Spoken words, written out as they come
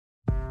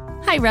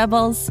Hi,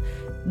 Rebels.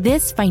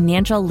 This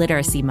Financial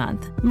Literacy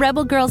Month,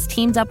 Rebel Girls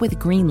teamed up with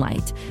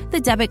Greenlight, the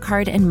debit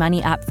card and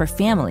money app for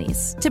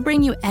families, to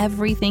bring you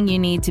everything you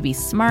need to be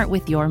smart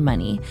with your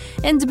money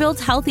and to build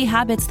healthy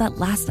habits that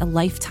last a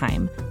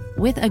lifetime.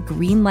 With a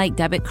Greenlight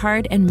debit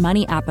card and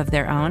money app of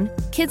their own,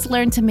 kids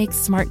learn to make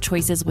smart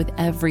choices with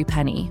every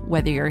penny,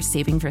 whether you're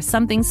saving for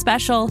something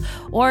special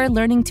or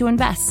learning to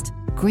invest.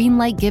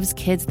 Greenlight gives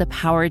kids the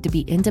power to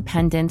be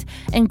independent,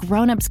 and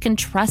grown-ups can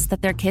trust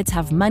that their kids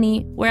have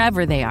money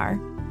wherever they are.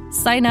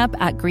 Sign up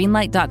at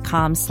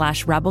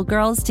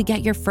greenlight.com/rebelgirls to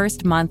get your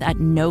first month at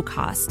no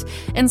cost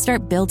and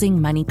start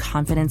building money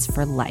confidence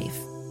for life.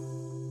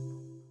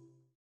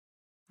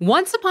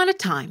 Once upon a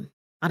time,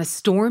 on a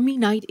stormy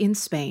night in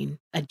Spain,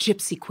 a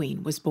gypsy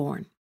queen was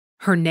born.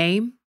 Her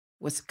name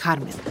was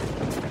Carmen.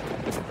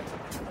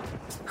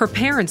 Her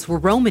parents were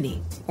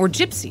Romani, or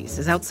gypsies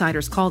as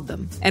outsiders called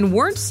them, and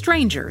weren't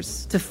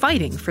strangers to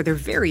fighting for their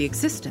very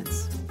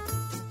existence.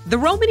 The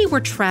Romani were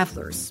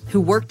travelers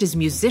who worked as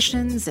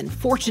musicians and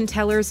fortune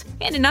tellers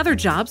and in other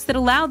jobs that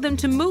allowed them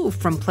to move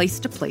from place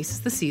to place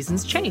as the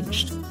seasons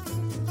changed.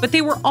 But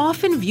they were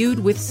often viewed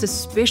with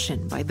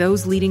suspicion by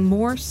those leading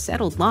more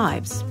settled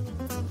lives.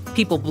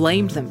 People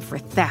blamed them for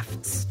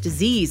thefts,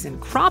 disease, and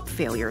crop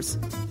failures,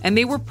 and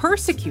they were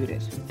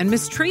persecuted and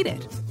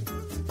mistreated.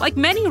 Like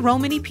many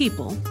Romani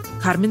people,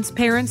 Carmen's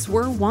parents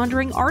were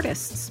wandering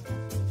artists.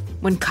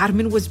 When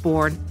Carmen was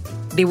born,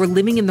 they were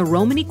living in the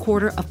Romani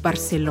quarter of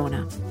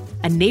Barcelona,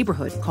 a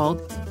neighborhood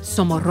called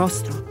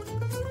Somorrostro.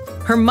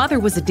 Her mother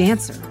was a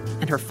dancer,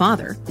 and her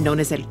father,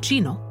 known as El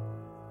Chino,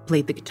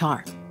 played the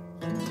guitar.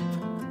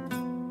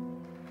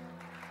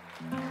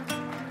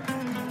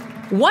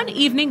 One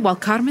evening, while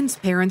Carmen's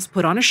parents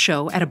put on a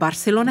show at a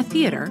Barcelona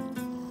theater,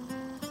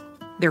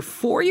 their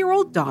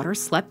 4-year-old daughter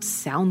slept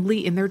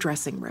soundly in their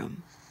dressing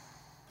room.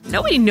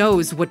 Nobody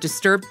knows what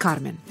disturbed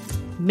Carmen.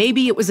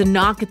 Maybe it was a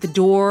knock at the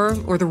door,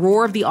 or the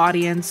roar of the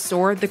audience,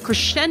 or the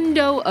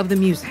crescendo of the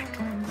music.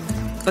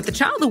 But the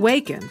child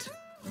awakened,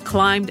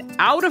 climbed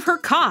out of her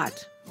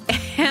cot,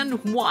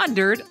 and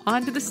wandered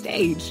onto the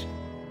stage.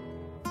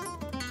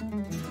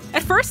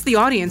 At first, the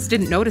audience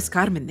didn't notice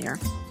Carmen there,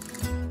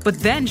 but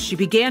then she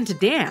began to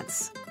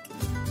dance.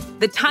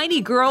 The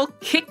tiny girl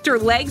kicked her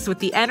legs with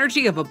the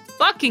energy of a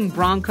bucking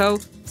bronco,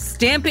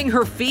 stamping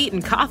her feet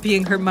and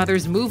copying her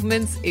mother's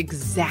movements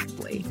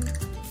exactly.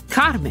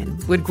 Carmen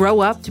would grow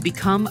up to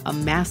become a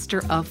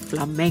master of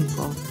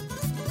flamenco,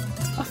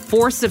 a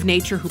force of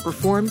nature who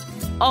performed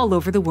all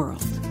over the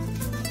world.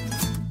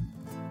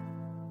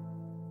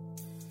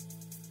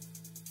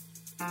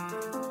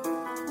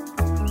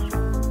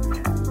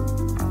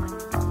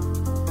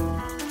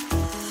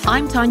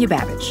 I'm Tanja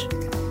Babich,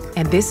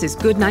 and this is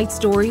Goodnight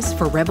Stories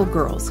for Rebel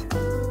Girls,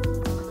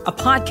 a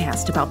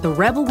podcast about the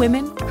rebel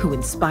women who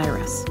inspire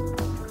us.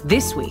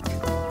 This week,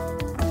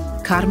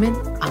 Carmen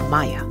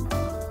Amaya.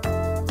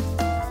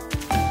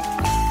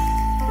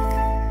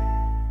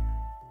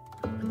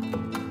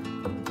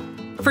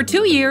 For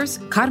 2 years,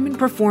 Carmen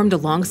performed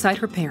alongside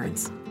her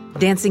parents,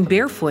 dancing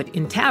barefoot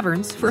in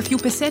taverns for a few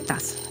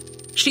pesetas.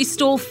 She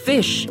stole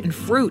fish and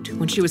fruit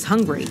when she was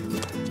hungry,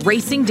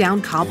 racing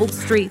down cobbled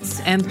streets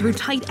and through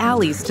tight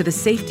alleys to the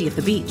safety of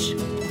the beach.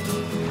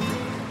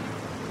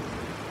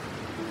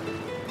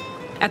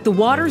 At the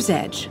water's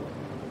edge,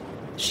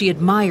 she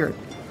admired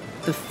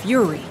the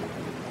fury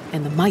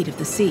and the might of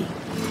the sea.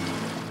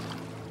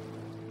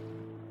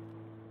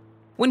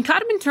 When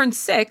Carmen turned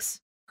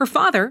 6, her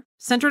father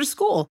sent her to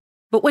school.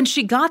 But when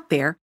she got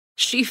there,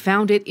 she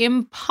found it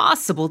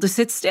impossible to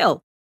sit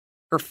still.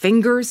 Her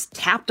fingers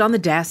tapped on the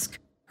desk,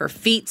 her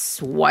feet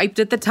swiped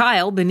at the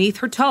tile beneath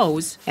her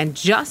toes, and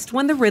just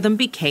when the rhythm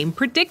became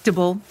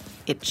predictable,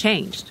 it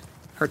changed,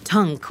 her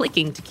tongue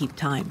clicking to keep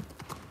time.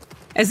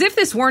 As if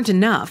this weren't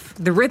enough,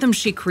 the rhythm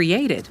she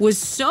created was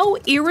so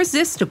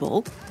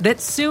irresistible that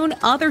soon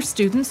other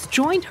students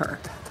joined her.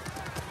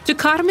 To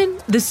Carmen,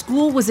 the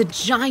school was a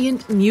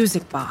giant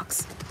music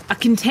box, a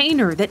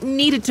container that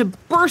needed to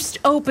burst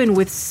open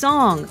with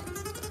song,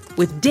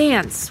 with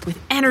dance, with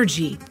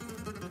energy,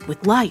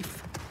 with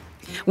life.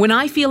 When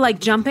I feel like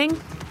jumping,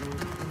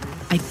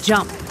 I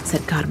jump,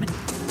 said Carmen.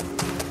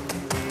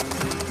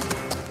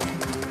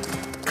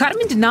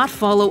 Carmen did not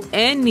follow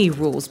any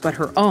rules but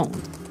her own.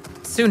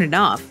 Soon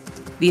enough,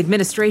 the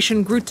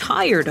administration grew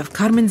tired of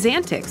Carmen's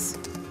antics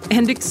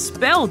and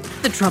expelled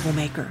the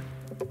troublemaker.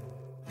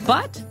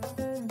 But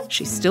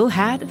she still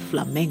had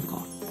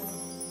flamenco.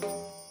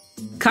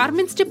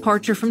 Carmen's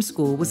departure from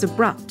school was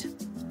abrupt.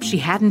 She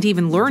hadn't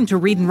even learned to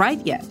read and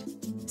write yet.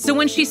 So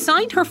when she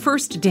signed her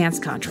first dance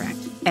contract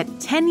at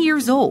 10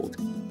 years old,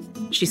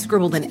 she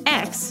scribbled an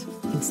X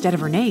instead of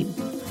her name.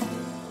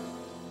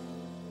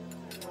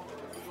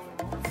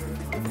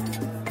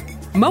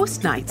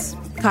 Most nights,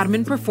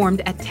 Carmen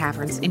performed at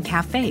taverns and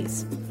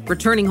cafes,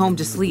 returning home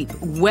to sleep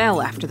well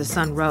after the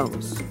sun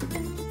rose.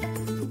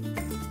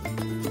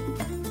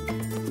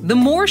 The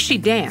more she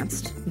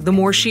danced, the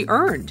more she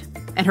earned,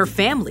 and her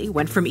family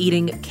went from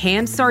eating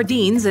canned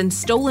sardines and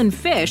stolen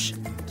fish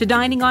to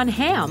dining on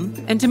ham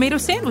and tomato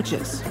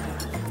sandwiches.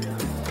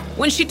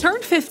 When she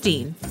turned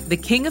 15, the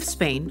King of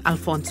Spain,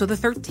 Alfonso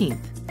XIII,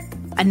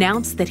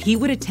 announced that he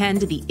would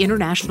attend the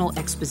International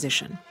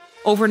Exposition.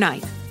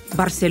 Overnight,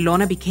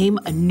 Barcelona became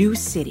a new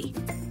city.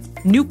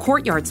 New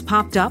courtyards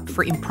popped up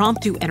for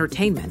impromptu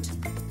entertainment,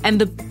 and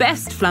the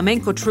best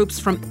flamenco troupes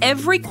from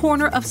every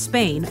corner of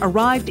Spain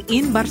arrived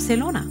in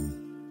Barcelona.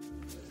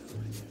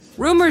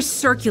 Rumors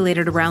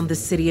circulated around the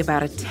city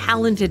about a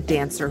talented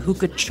dancer who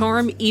could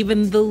charm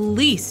even the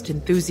least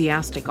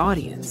enthusiastic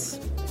audience.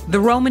 The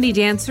Romany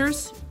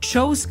dancers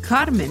chose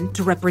Carmen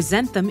to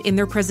represent them in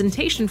their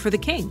presentation for the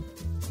king.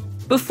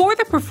 Before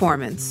the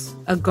performance,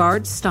 a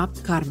guard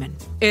stopped Carmen.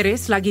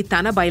 ¿Eres la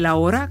gitana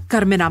bailaora,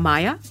 Carmen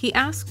Amaya? He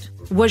asked.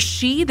 Was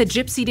she the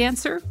gypsy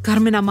dancer,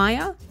 Carmen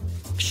Amaya?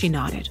 She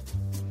nodded.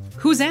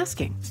 Who's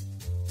asking?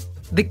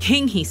 The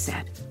king, he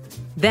said.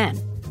 Then,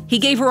 he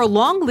gave her a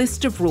long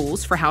list of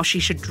rules for how she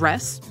should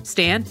dress,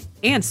 stand,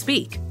 and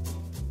speak.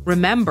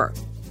 Remember,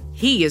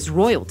 he is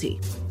royalty.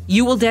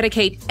 You will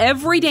dedicate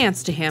every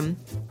dance to him,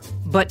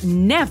 but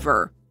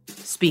never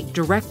speak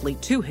directly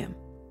to him.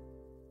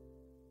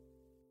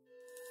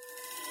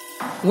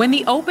 When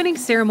the opening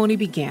ceremony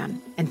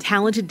began and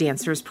talented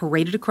dancers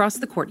paraded across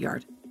the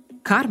courtyard,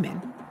 Carmen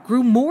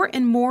grew more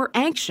and more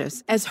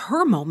anxious as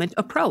her moment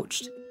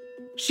approached.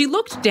 She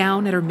looked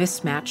down at her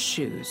mismatched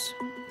shoes.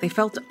 They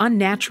felt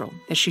unnatural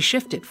as she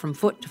shifted from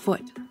foot to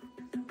foot.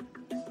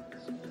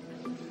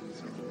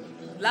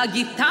 La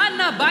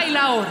gitana baila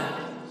ahora,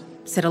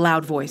 said a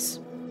loud voice.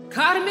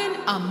 Carmen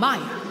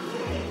Amaya.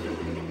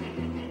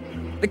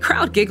 The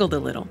crowd giggled a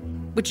little,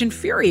 which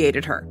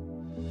infuriated her.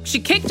 She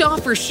kicked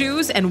off her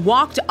shoes and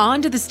walked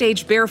onto the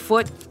stage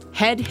barefoot,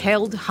 head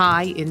held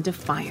high in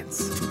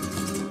defiance.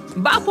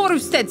 Va por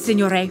usted,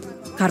 señore,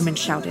 Carmen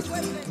shouted.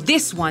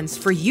 This one's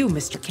for you,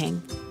 Mr.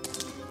 King.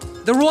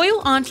 The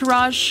royal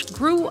entourage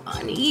grew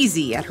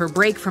uneasy at her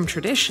break from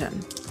tradition.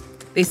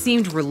 They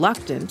seemed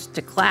reluctant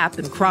to clap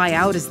and cry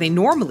out as they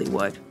normally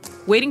would,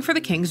 waiting for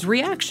the king's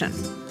reaction.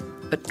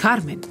 But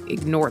Carmen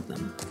ignored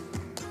them.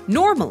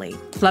 Normally,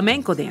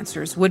 flamenco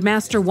dancers would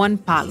master one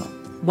palo,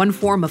 one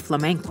form of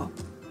flamenco.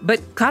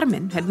 But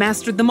Carmen had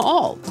mastered them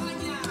all.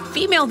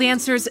 Female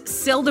dancers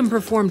seldom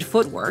performed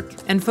footwork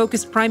and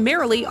focused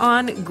primarily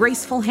on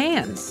graceful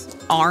hands,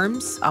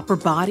 arms, upper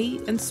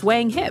body, and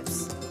swaying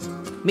hips.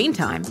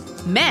 Meantime,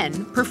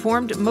 men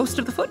performed most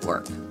of the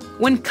footwork.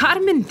 When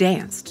Carmen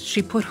danced,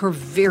 she put her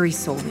very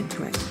soul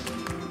into it.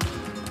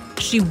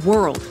 She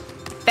whirled,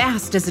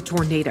 fast as a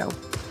tornado,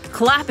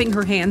 clapping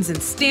her hands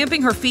and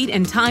stamping her feet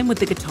in time with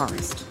the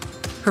guitarist.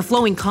 Her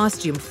flowing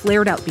costume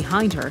flared out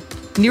behind her,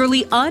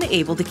 nearly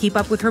unable to keep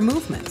up with her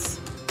movements.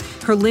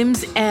 Her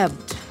limbs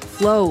ebbed,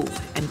 flowed,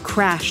 and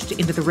crashed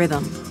into the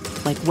rhythm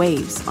like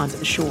waves onto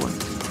the shore.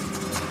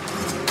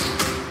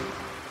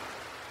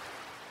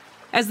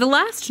 As the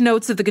last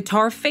notes of the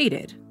guitar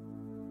faded,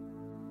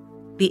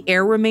 the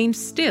air remained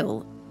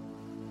still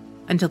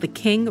until the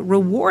king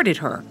rewarded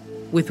her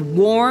with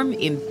warm,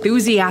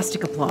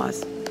 enthusiastic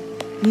applause.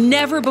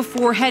 Never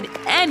before had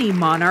any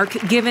monarch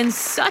given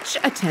such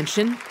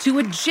attention to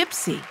a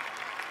gypsy.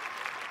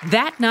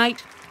 That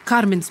night,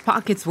 Carmen's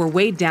pockets were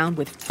weighed down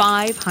with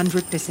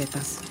 500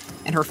 pesetas,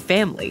 and her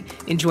family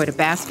enjoyed a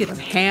basket of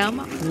ham,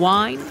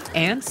 wine,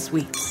 and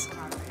sweets.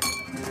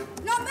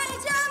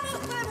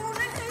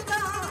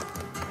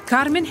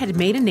 Carmen had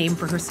made a name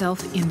for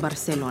herself in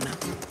Barcelona.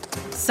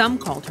 Some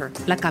called her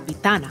La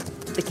Capitana,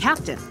 the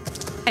captain,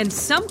 and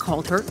some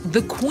called her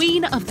the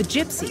Queen of the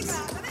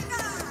Gypsies.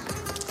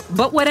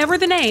 But whatever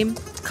the name,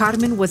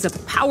 Carmen was a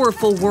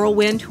powerful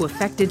whirlwind who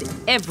affected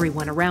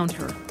everyone around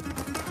her.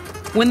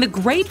 When the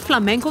great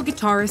flamenco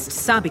guitarist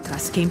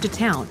Babich came to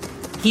town,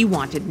 he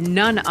wanted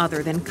none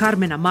other than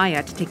Carmen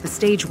Amaya to take the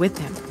stage with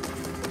him.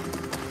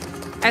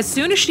 As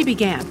soon as she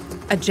began,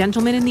 a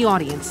gentleman in the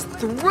audience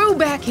threw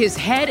back his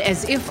head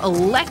as if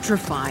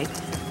electrified,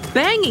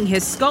 banging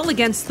his skull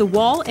against the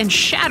wall and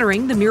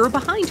shattering the mirror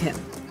behind him.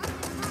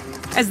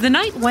 As the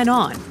night went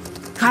on,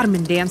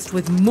 Carmen danced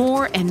with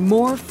more and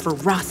more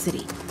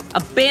ferocity,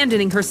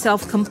 abandoning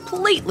herself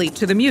completely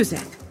to the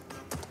music.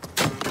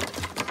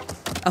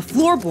 A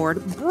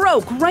floorboard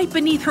broke right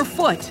beneath her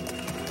foot.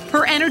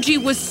 Her energy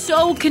was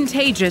so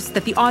contagious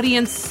that the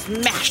audience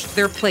smashed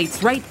their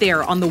plates right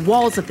there on the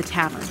walls of the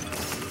tavern.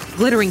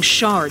 Glittering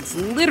shards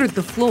littered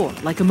the floor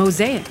like a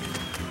mosaic.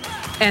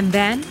 And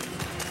then,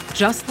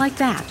 just like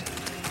that,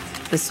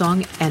 the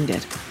song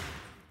ended.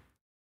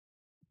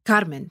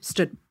 Carmen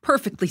stood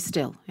perfectly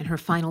still in her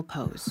final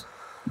pose,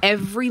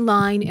 every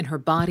line in her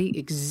body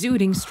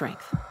exuding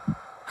strength.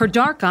 Her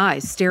dark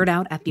eyes stared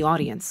out at the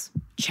audience,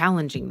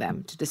 challenging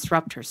them to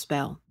disrupt her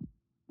spell.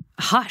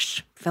 A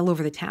hush fell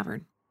over the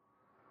tavern.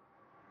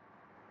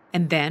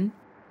 And then,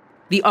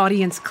 the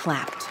audience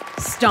clapped,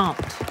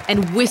 stomped,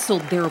 and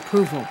whistled their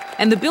approval,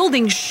 and the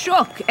building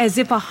shook as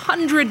if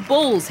 100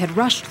 bulls had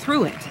rushed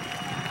through it.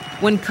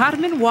 When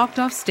Carmen walked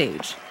off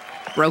stage,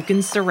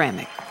 broken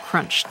ceramic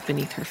crunched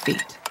beneath her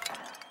feet.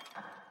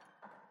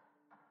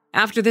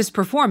 After this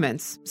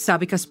performance,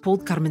 Babich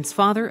pulled Carmen's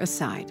father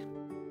aside.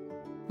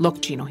 "Look,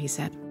 Chino," he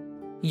said,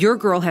 Your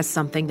girl has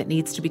something that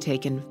needs to be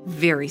taken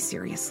very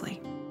seriously.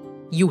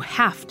 You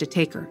have to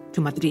take her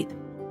to Madrid.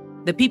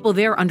 The people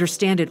there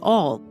understand it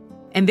all,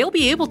 and they'll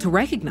be able to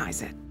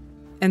recognize it.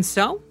 And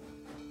so,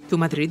 to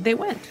Madrid they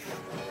went.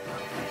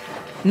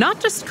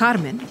 Not just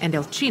Carmen and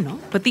El Chino,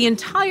 but the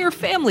entire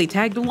family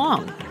tagged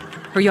along.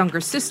 Her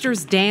younger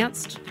sisters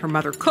danced, her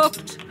mother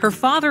cooked, her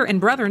father and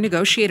brother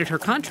negotiated her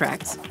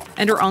contracts,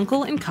 and her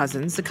uncle and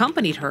cousins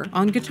accompanied her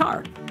on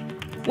guitar.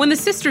 When the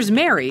sisters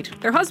married,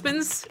 their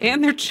husbands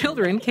and their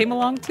children came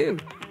along too.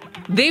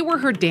 They were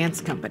her dance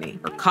company,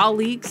 her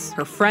colleagues,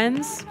 her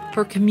friends,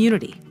 her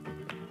community.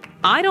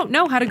 I don't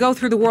know how to go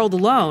through the world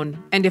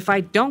alone, and if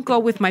I don't go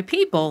with my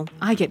people,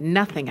 I get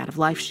nothing out of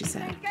life, she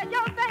said.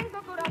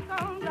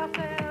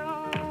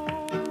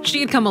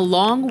 She had come a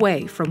long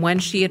way from when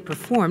she had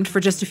performed for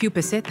just a few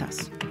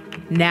pesetas.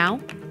 Now,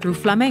 through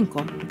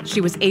flamenco,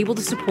 she was able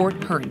to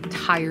support her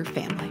entire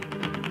family.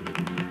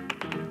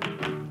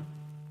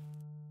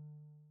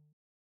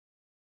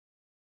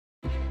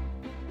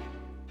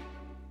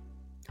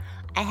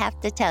 I have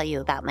to tell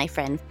you about my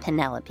friend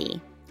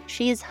Penelope.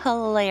 She's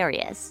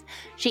hilarious.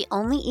 She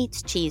only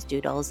eats cheese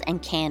doodles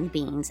and canned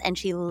beans, and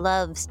she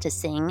loves to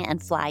sing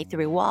and fly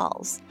through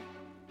walls.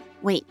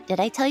 Wait, did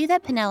I tell you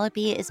that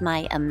Penelope is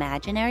my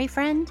imaginary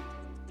friend?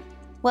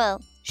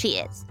 Well, she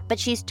is, but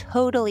she's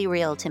totally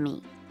real to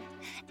me.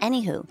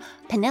 Anywho,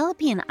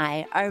 Penelope and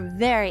I are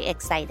very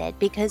excited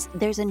because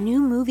there's a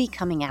new movie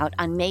coming out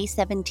on May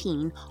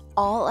 17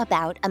 all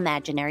about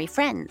imaginary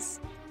friends.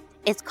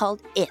 It's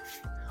called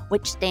IF,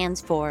 which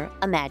stands for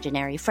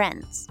Imaginary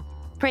Friends.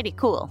 Pretty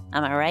cool,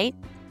 am I right?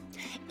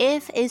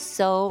 IF is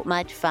so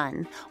much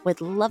fun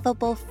with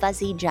lovable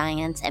fuzzy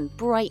giants and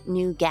bright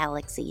new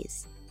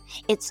galaxies.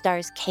 It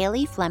stars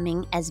Kaylee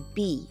Fleming as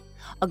Bee,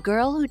 a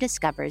girl who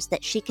discovers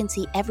that she can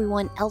see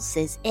everyone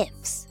else's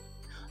ifs.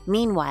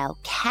 Meanwhile,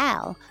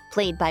 Cal,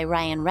 played by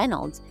Ryan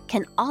Reynolds,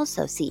 can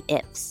also see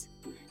ifs.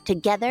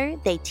 Together,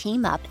 they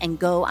team up and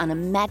go on a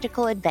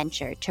magical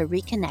adventure to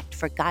reconnect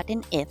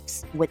forgotten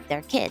ifs with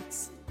their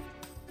kids.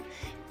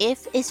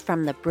 IF is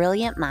from the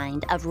brilliant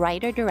mind of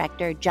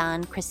writer-director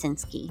John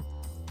Krasinski.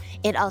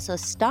 It also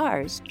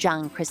stars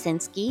John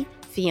Krasinski,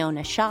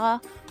 Fiona Shaw,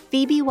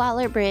 Phoebe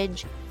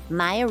Waller-Bridge,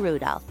 Maya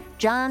Rudolph,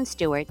 Jon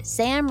Stewart,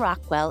 Sam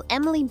Rockwell,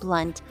 Emily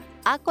Blunt,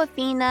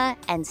 Awkwafina,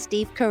 and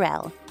Steve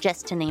Carell,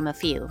 just to name a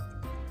few.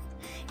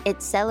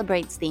 It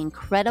celebrates the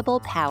incredible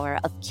power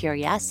of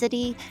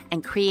curiosity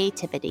and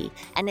creativity,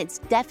 and it's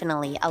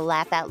definitely a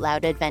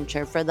laugh-out-loud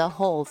adventure for the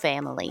whole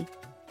family.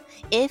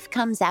 IF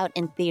comes out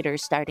in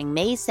theaters starting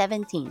May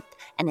 17th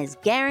and is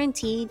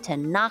guaranteed to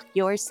knock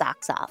your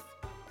socks off.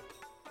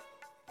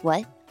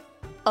 What?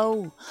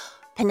 Oh,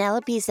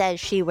 Penelope says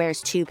she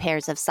wears 2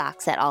 pairs of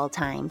socks at all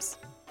times.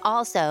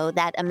 Also,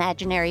 that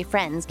imaginary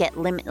friends get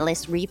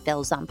limitless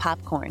refills on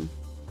popcorn.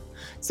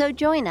 So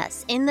join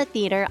us in the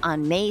theater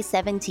on May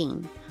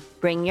 17.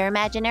 Bring your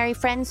imaginary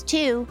friends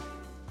too.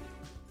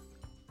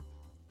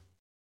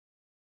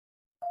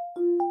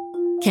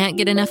 Can't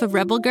get enough of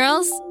Rebel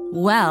Girls?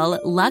 Well,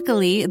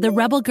 luckily, the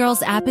Rebel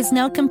Girls app is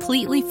now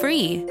completely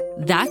free.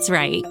 That's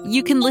right.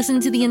 You can listen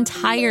to the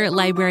entire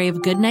library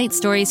of goodnight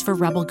stories for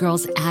Rebel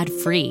Girls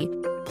ad-free.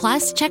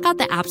 Plus, check out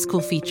the app's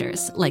cool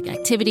features like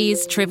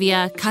activities,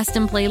 trivia,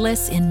 custom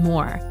playlists, and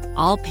more.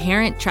 All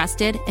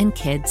parent-trusted and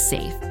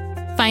kids-safe.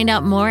 Find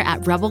out more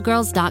at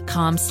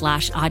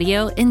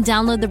rebelgirls.com/audio and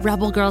download the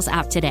Rebel Girls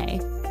app today.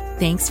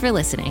 Thanks for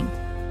listening.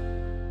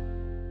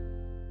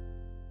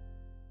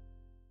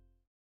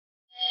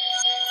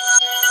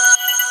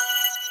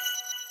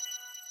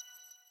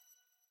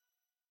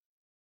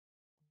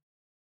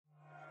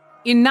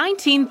 In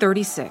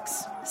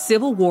 1936,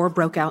 civil war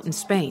broke out in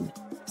Spain.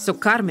 So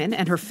Carmen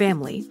and her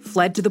family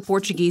fled to the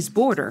Portuguese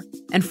border,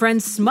 and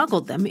friends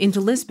smuggled them into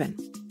Lisbon.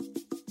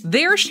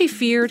 There she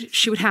feared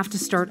she would have to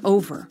start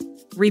over,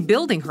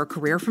 rebuilding her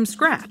career from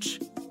scratch.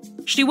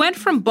 She went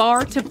from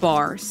bar to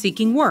bar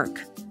seeking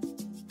work,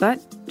 but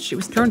she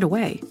was turned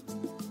away.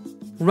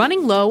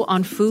 Running low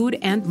on food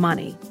and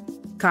money,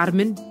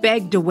 Carmen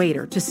begged a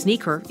waiter to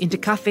sneak her into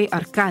Café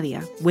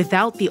Arcadia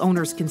without the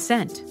owner's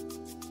consent.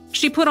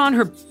 She put on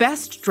her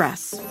best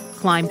dress,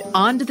 climbed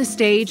onto the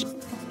stage,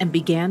 and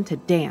began to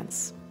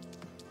dance.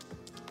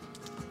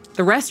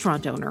 The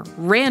restaurant owner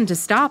ran to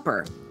stop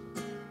her,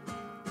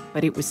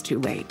 but it was too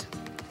late.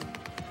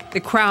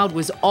 The crowd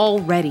was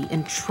already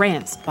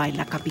entranced by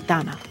La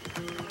Capitana.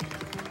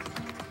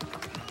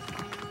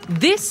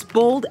 This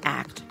bold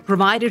act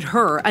provided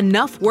her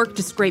enough work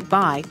to scrape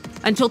by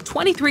until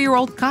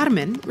 23-year-old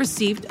Carmen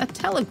received a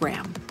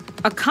telegram,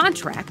 a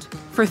contract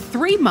for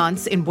 3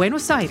 months in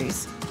Buenos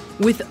Aires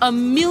with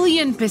 1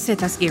 million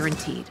pesetas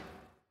guaranteed.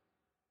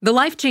 The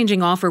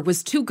life-changing offer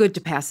was too good to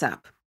pass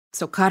up,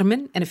 so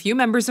Carmen and a few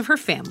members of her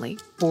family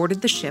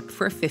boarded the ship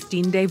for a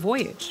 15-day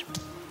voyage.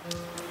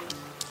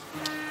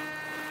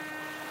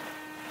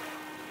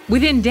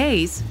 Within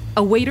days,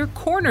 a waiter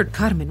cornered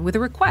Carmen with a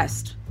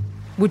request.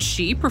 Would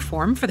she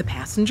perform for the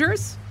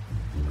passengers?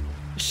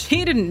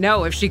 She didn't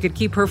know if she could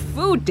keep her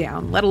food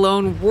down, let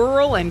alone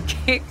whirl and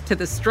kick to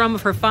the strum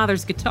of her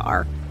father's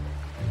guitar.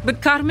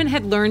 But Carmen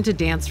had learned to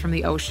dance from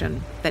the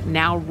ocean that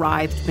now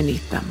writhed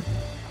beneath them.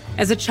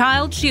 As a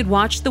child, she had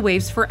watched the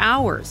waves for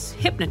hours,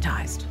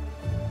 hypnotized.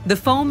 The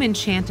foam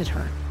enchanted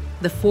her.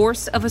 The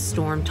force of a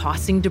storm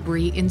tossing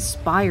debris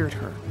inspired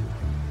her.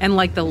 And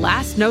like the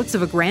last notes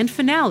of a grand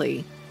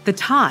finale, the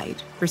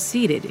tide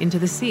receded into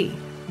the sea.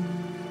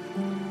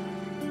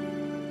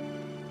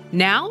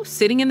 Now,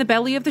 sitting in the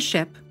belly of the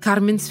ship,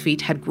 Carmen's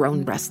feet had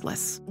grown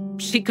restless.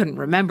 She couldn't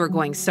remember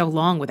going so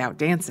long without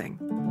dancing.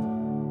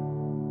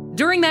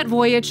 During that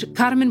voyage,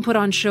 Carmen put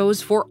on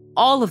shows for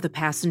all of the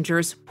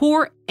passengers,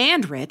 poor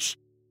and rich,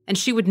 and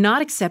she would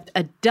not accept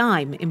a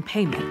dime in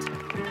payment.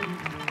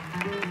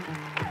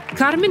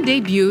 Carmen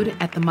debuted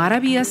at the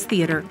Maravillas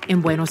Theater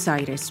in Buenos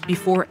Aires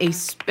before a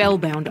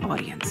spellbound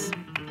audience.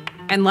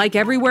 And like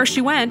everywhere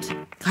she went,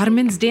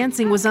 Carmen's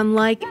dancing was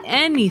unlike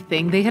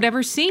anything they had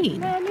ever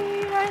seen.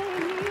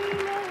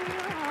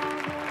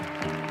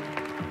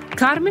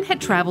 Carmen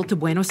had traveled to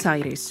Buenos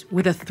Aires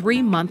with a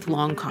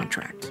 3-month-long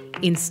contract.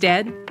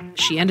 Instead,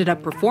 she ended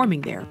up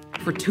performing there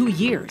for 2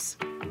 years.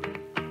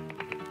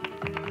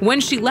 When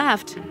she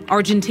left,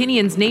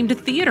 Argentinians named a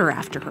theater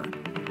after her,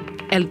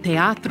 El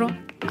Teatro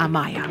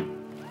Amaya.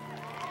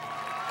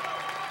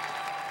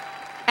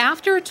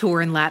 After a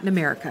tour in Latin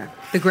America,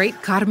 the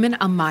great Carmen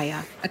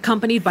Amaya,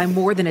 accompanied by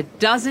more than a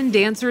dozen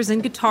dancers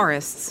and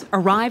guitarists,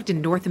 arrived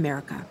in North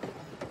America.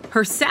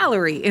 Her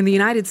salary in the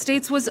United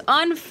States was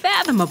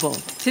unfathomable,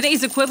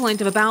 today's equivalent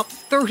of about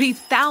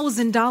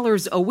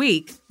 $30,000 a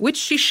week, which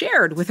she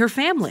shared with her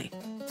family.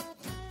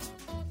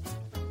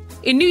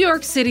 In New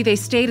York City, they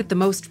stayed at the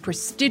most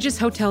prestigious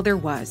hotel there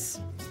was,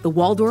 the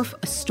Waldorf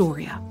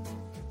Astoria.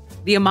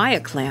 The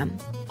Amaya clan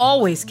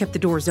always kept the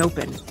doors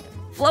open,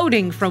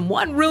 floating from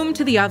one room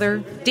to the other,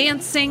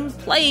 dancing,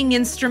 playing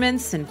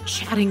instruments, and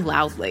chatting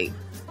loudly.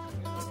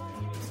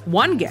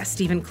 One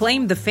guest even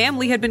claimed the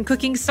family had been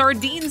cooking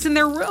sardines in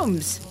their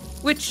rooms,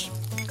 which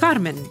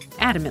Carmen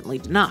adamantly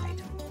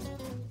denied.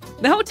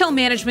 The hotel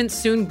management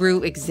soon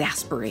grew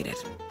exasperated.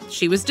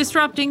 She was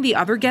disrupting the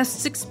other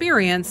guests'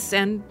 experience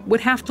and would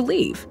have to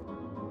leave.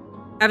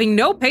 Having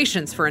no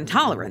patience for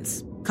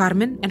intolerance,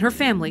 Carmen and her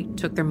family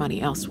took their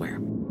money elsewhere.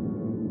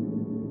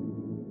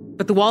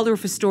 But the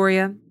Waldorf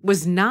Astoria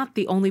was not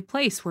the only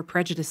place where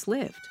prejudice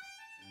lived.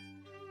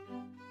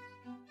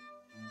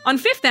 On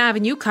Fifth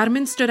Avenue,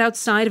 Carmen stood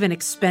outside of an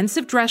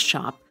expensive dress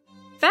shop,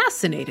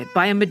 fascinated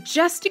by a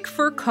majestic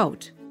fur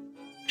coat.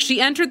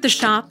 She entered the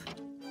shop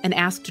and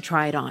asked to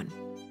try it on.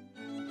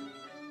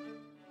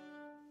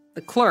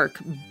 The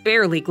clerk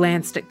barely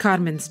glanced at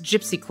Carmen's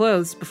gypsy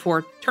clothes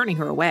before turning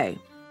her away.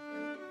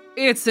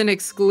 "It's an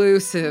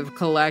exclusive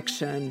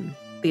collection,"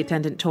 the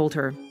attendant told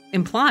her,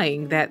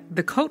 implying that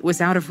the coat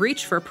was out of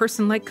reach for a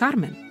person like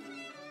Carmen.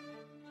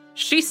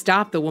 She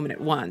stopped the woman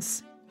at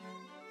once,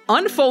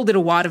 unfolded a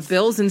wad of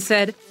bills and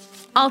said,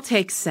 "I'll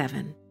take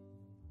 7.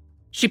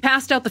 She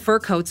passed out the fur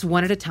coats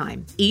one at a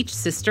time. Each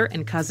sister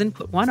and cousin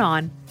put one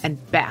on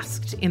and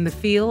basked in the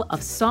feel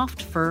of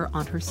soft fur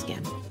on her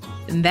skin.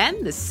 And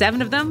then the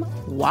 7 of them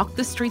walked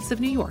the streets of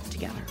New York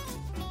together.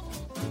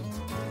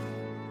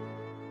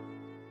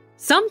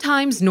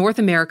 Sometimes North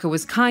America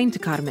was kind to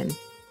Carmen,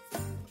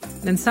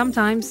 and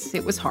sometimes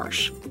it was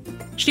harsh.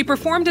 She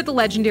performed at the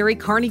legendary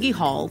Carnegie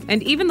Hall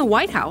and even the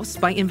White House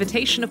by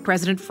invitation of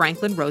President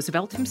Franklin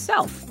Roosevelt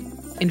himself.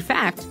 In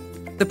fact,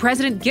 the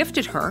president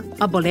gifted her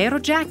a bolero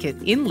jacket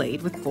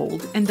inlaid with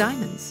gold and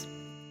diamonds.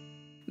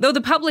 Though the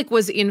public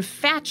was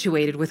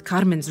infatuated with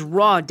Carmen's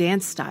raw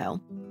dance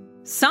style,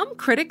 some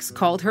critics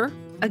called her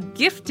a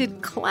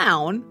gifted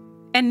clown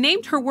and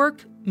named her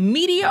work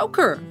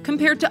mediocre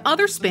compared to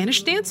other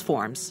Spanish dance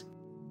forms.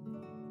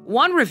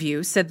 One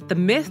review said that the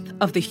myth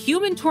of the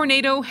human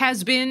tornado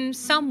has been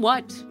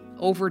somewhat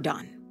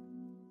overdone.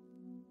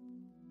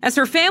 As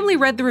her family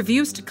read the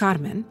reviews to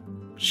Carmen,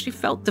 she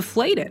felt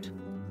deflated.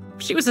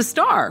 She was a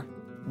star,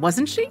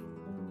 wasn't she?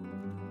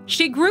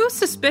 She grew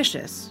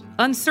suspicious,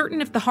 uncertain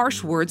if the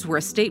harsh words were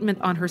a statement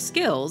on her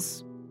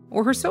skills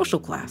or her social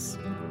class.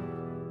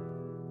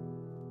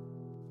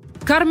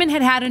 Carmen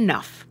had had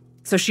enough,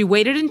 so she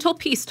waited until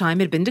peacetime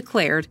had been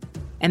declared,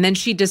 and then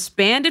she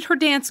disbanded her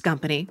dance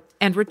company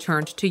and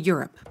returned to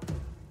Europe.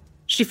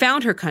 She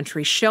found her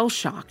country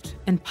shell-shocked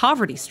and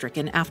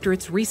poverty-stricken after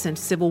its recent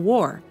civil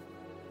war.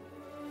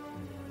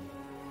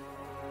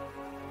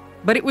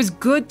 But it was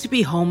good to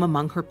be home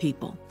among her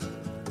people.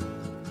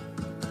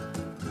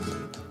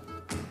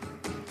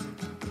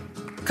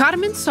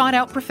 Carmen sought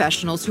out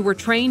professionals who were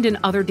trained in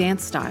other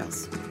dance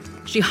styles.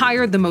 She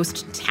hired the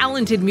most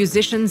talented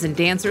musicians and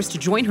dancers to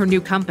join her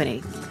new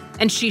company,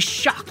 and she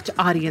shocked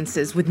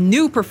audiences with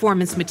new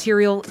performance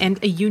material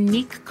and a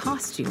unique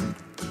costume.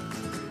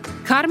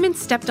 Carmen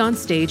stepped on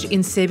stage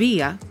in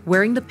Sevilla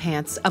wearing the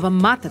pants of a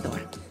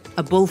matador,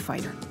 a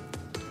bullfighter.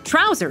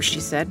 Trousers, she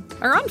said,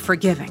 are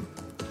unforgiving.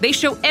 They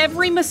show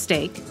every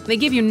mistake. They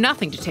give you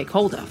nothing to take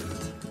hold of.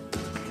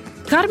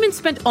 Carmen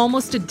spent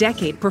almost a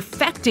decade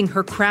perfecting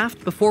her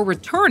craft before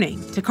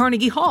returning to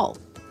Carnegie Hall.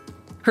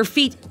 Her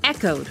feet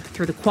echoed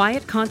through the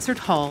quiet concert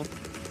hall,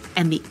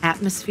 and the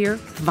atmosphere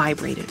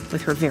vibrated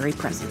with her very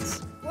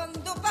presence.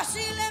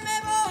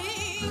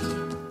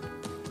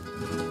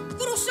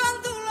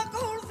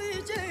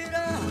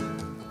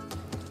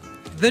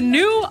 "The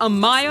new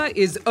Amaya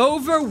is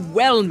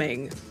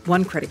overwhelming,"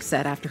 one critic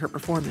said after her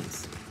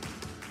performance.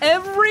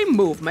 "Every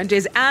movement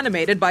is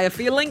animated by a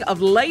feeling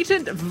of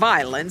latent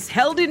violence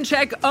held in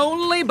check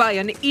only by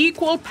an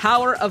equal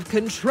power of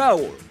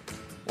control.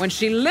 When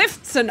she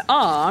lifts an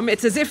arm,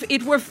 it's as if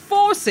it were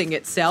forcing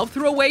itself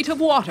through a weight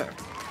of water."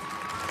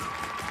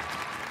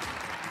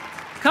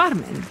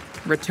 Carmen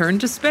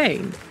returned to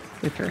Spain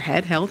with her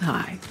head held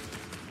high.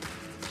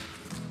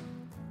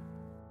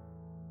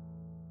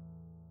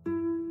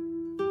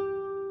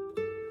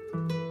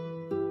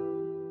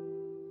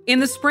 In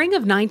the spring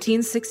of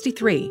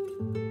 1963,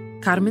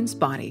 Carmen's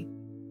body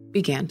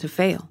began to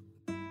fail.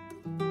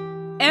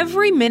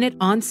 Every minute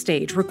on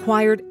stage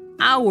required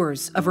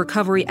hours of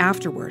recovery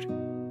afterward.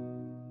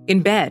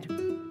 In bed,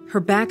 her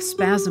back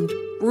spasmed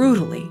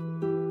brutally,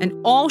 and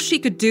all she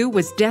could do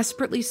was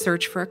desperately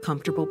search for a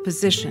comfortable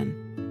position.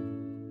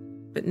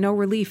 But no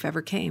relief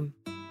ever came.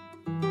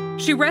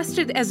 She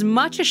rested as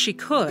much as she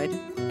could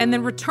and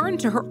then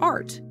returned to her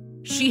art.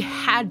 She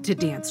had to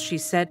dance, she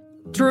said,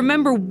 to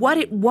remember what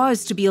it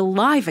was to be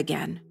alive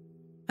again,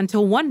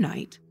 until one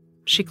night,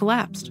 she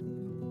collapsed.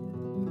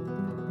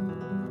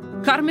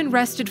 Carmen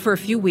rested for a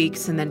few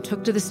weeks and then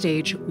took to the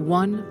stage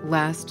one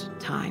last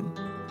time.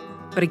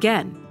 But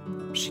again,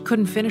 she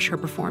couldn't finish her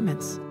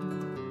performance.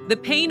 The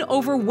pain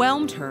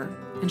overwhelmed her,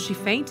 and she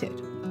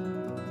fainted.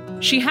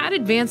 She had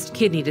advanced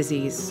kidney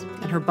disease,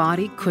 and her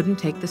body couldn't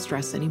take the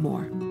stress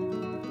anymore.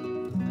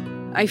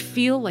 "I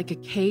feel like a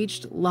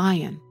caged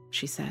lion,"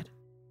 she said.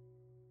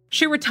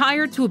 She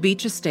retired to a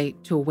beach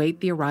estate to await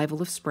the arrival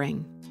of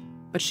spring,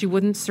 but she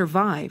wouldn't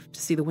survive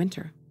to see the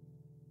winter.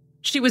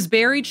 She was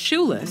buried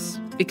shoeless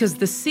because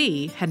the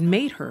sea had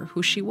made her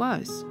who she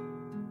was.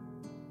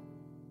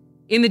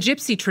 In the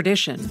Gypsy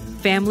tradition,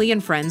 family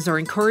and friends are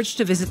encouraged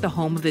to visit the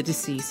home of the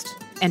deceased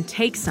and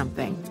take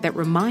something that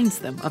reminds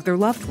them of their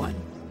loved one.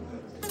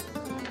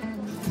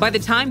 By the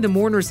time the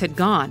mourners had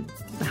gone,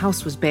 the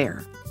house was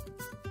bare.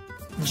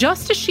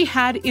 Just as she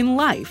had in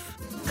life,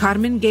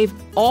 Carmen gave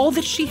all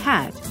that she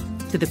had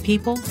to the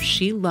people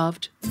she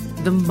loved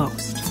the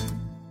most.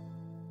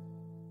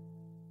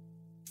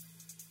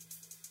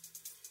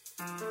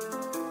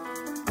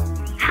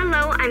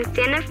 Hello, I'm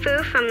Santa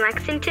Fu from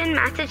Lexington,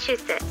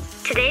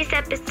 Massachusetts. Today's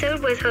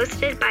episode was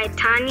hosted by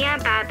Tanja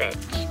Babich.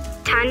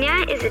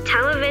 Tanja is a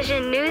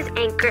television news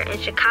anchor in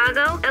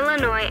Chicago,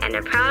 Illinois, and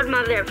a proud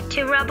mother of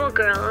 2 rebel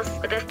girls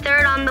with a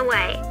third on the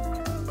way.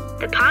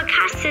 The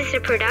podcast is a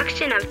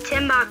production of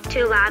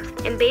Timbuktu Labs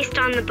and based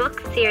on the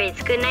book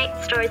series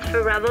Goodnight Stories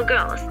for Rebel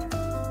Girls.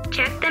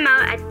 Check them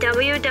out at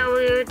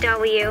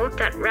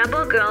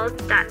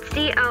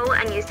www.rebelgirls.co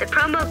and use the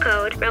promo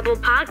code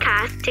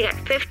REBELPODCAST to get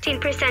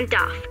 15%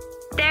 off.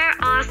 They're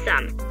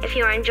awesome. If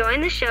you are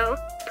enjoying the show,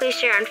 please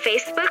share on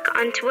Facebook,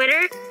 on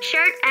Twitter,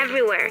 share it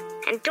everywhere,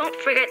 and don't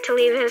forget to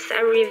leave us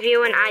a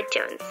review on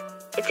iTunes.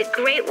 It's a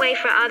great way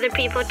for other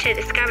people to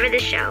discover the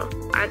show.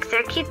 Our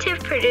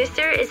executive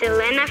producer is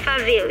Elena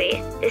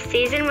Favilli. This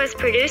season was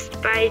produced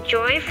by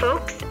Joy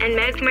Folks and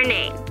Meg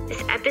Murnane.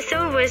 This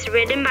episode was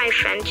written by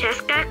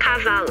Francesca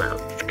Cavallo.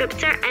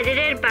 Scripts are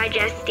edited by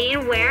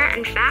Justine Ware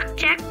and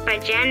fact-checked by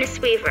Janice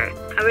Weaver.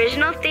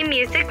 Original theme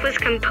music was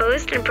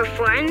composed and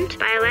performed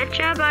by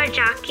Elettra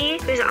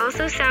Bargiacchi, who's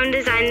also sound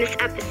designed this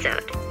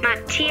episode.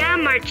 Mattia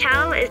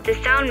Marchell is the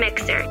sound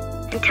mixer.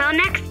 Until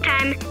next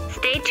time,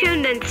 stay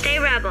tuned and stay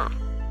rebel.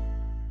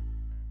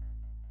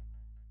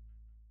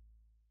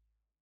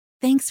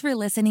 Thanks for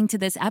listening to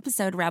this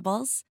episode,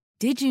 Rebels.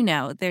 Did you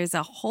know there's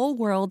a whole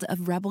world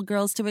of Rebel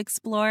Girls to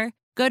explore?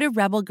 Go to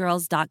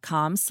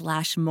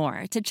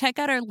rebelgirls.com/more to check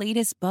out our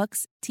latest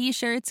books,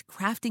 t-shirts,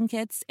 crafting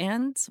kits,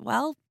 and,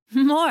 well,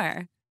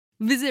 more.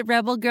 Visit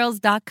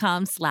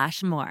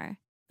rebelgirls.com/more.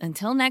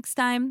 Until next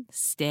time,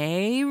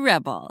 stay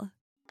rebel.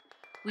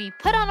 We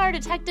put on our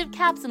detective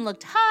caps and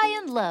looked high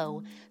and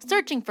low,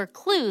 searching for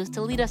clues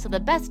to lead us to the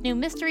best new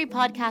mystery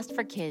podcast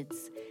for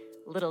kids.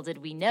 Little did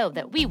we know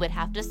that we would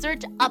have to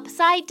search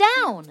upside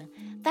down.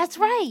 That's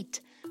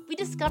right. We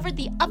discovered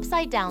the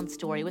Upside Down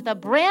story with a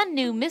brand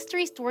new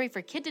mystery story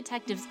for kid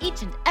detectives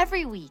each and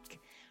every week.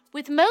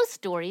 With most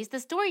stories,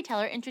 the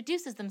storyteller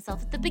introduces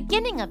themselves at the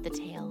beginning of the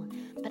tale.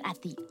 But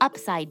at the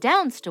Upside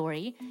Down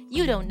story,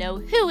 you don't know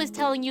who is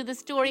telling you the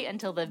story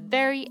until the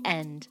very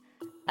end.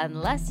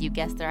 Unless you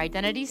guess their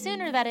identity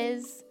sooner, that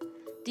is.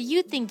 Do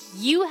you think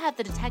you have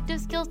the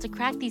detective skills to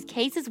crack these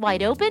cases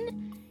wide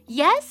open?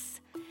 Yes?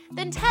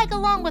 Then tag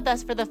along with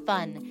us for the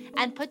fun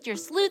and put your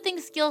sleuthing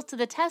skills to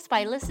the test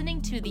by listening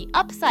to the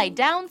Upside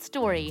Down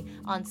story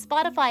on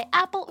Spotify,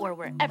 Apple, or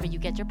wherever you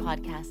get your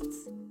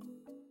podcasts.